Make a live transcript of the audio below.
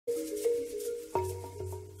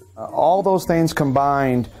All those things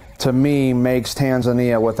combined, to me, makes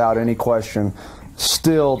Tanzania, without any question,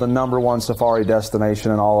 still the #1 safari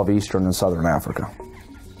destination in all of Eastern and Southern Africa.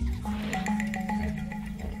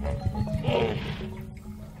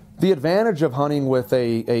 The advantage of hunting with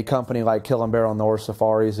a company like Kilimanjaro North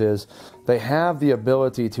Safaris is they have the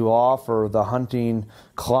ability to offer the hunting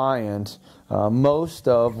client most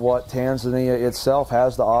of what Tanzania itself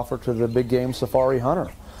has to offer to the big game safari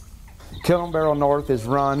hunter. Kilimanjaro North is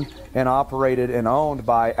run and operated and owned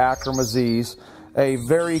by Akram Aziz, a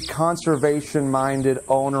very conservation-minded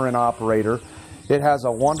owner and operator. It has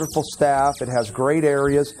a wonderful staff. It has great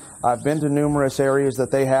areas. I've been to numerous areas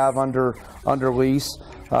that they have under lease.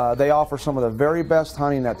 They offer some of the very best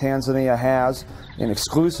hunting that Tanzania has in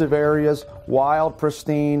exclusive areas, wild,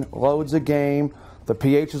 pristine, loads of game. The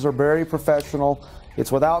PHs are very professional.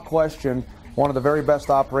 It's without question one of the very best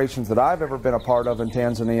operations that I've ever been a part of in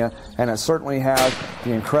Tanzania, and it certainly has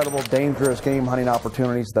the incredible, dangerous game hunting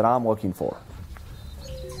opportunities that I'm looking for.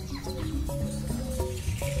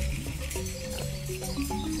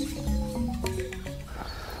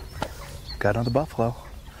 Got another buffalo.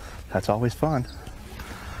 That's always fun.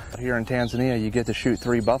 Here in Tanzania, you get to shoot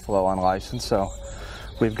 3 buffalo on license, so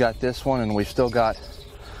we've got this one, and we've still got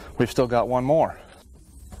one more.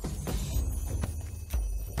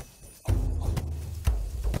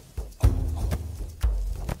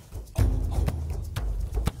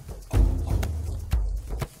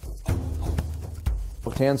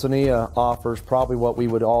 Tanzania offers probably what we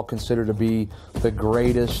would all consider to be the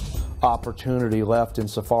greatest opportunity left in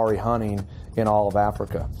safari hunting in all of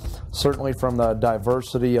Africa. Certainly from the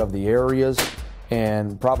diversity of the areas,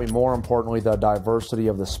 and probably more importantly, the diversity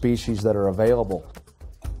of the species that are available.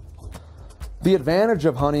 The advantage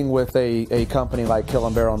of hunting with a company like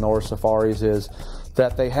Kilimanjaro North Safaris is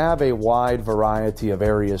that they have a wide variety of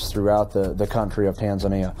areas throughout the country of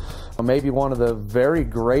Tanzania. Maybe one of the very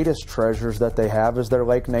greatest treasures that they have is their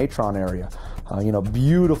Lake Natron area.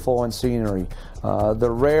 Beautiful in scenery. The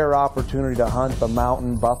rare opportunity to hunt the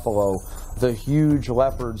mountain buffalo, the huge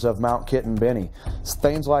leopards of Mount Kittenbini.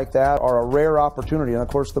 Things like that are a rare opportunity. And of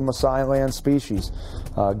course the Maasai land species,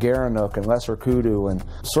 Gerenuk and Lesser Kudu. And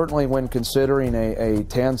certainly when considering a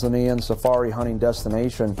Tanzanian safari hunting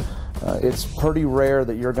destination, it's pretty rare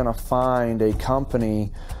that you're going to find a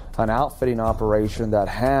company, an outfitting operation that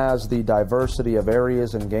has the diversity of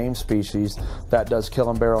areas and game species that does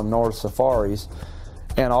Kilimanjaro North Safaris,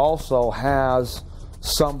 and also has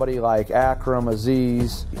somebody like Akram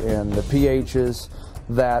Aziz and the PHs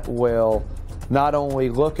that will not only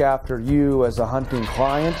look after you as a hunting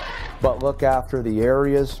client, but look after the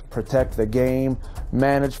areas, protect the game,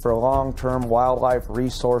 manage for long-term wildlife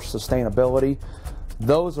resource sustainability.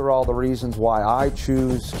 Those are all the reasons why I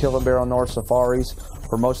choose Kilimanjaro North Safaris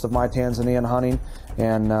for most of my Tanzanian hunting,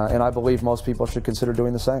 and I believe most people should consider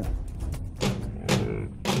doing the same.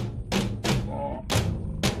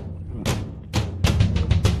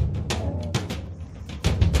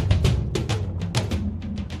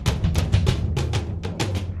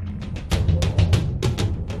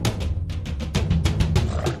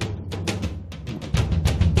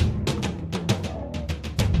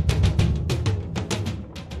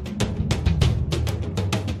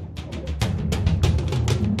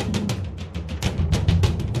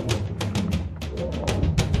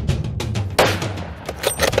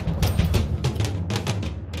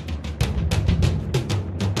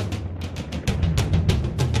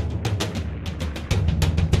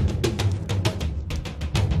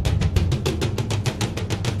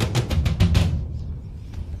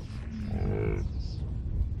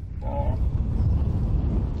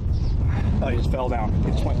 Oh, he just fell down. He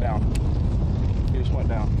just went down. He just went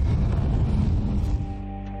down.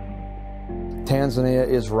 Tanzania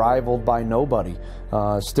is rivaled by nobody.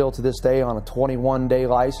 Still to this day, on a 21-day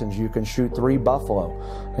license, you can shoot 3 buffalo.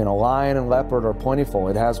 Lion and leopard are plentiful.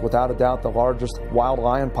 It has, without a doubt, the largest wild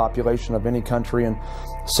lion population of any country in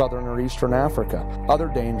southern or eastern Africa. Other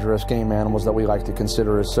dangerous game animals that we like to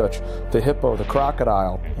consider as such: the hippo, the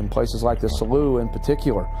crocodile, in places like the Selous in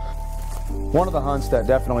particular. One of the hunts that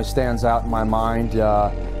definitely stands out in my mind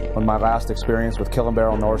on my last experience with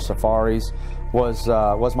Kilimanjaro North Safaris was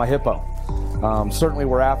my hippo. Certainly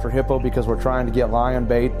we're after hippo because we're trying to get lion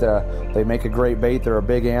bait. They make a great bait. They're a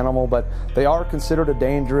big animal, but they are considered a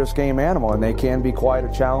dangerous game animal, and they can be quite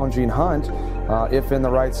a challenging hunt if in the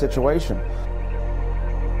right situation.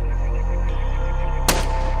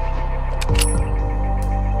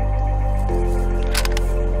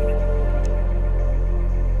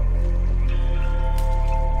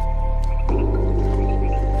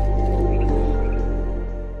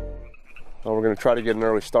 We're going to try to get an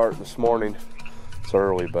early start this morning. It's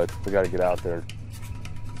early, but we got to get out there.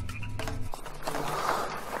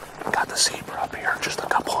 Got the zebra up here, just a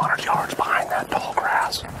couple hundred yards behind that tall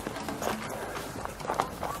grass.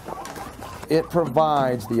 It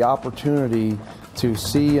provides the opportunity to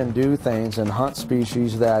see and do things and hunt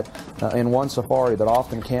species that in one safari that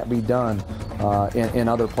often can't be done in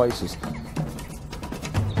other places.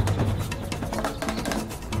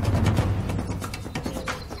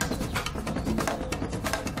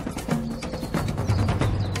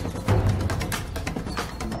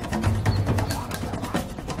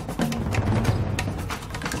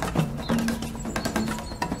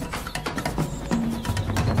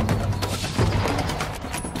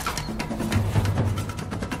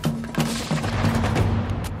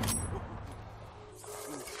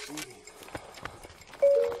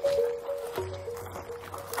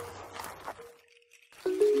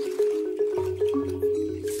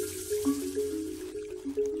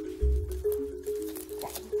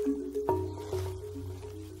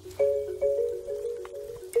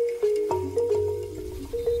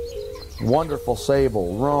 Wonderful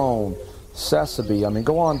sable, roan, sesame. I mean,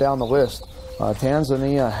 go on down the list.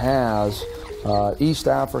 Tanzania has East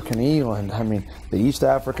African eland. I mean, the East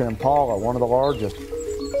African impala, one of the largest.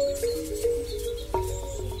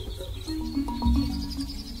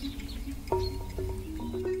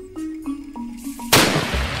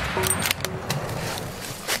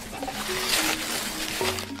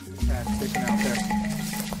 Sticking out there.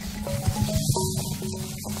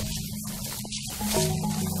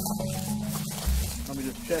 Let me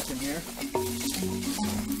just check in here.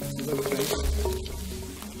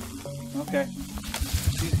 Okay,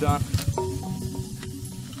 he's done.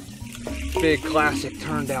 Big classic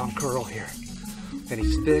turn down curl here. And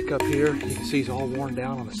he's thick up here. You can see he's all worn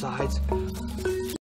down on the sides.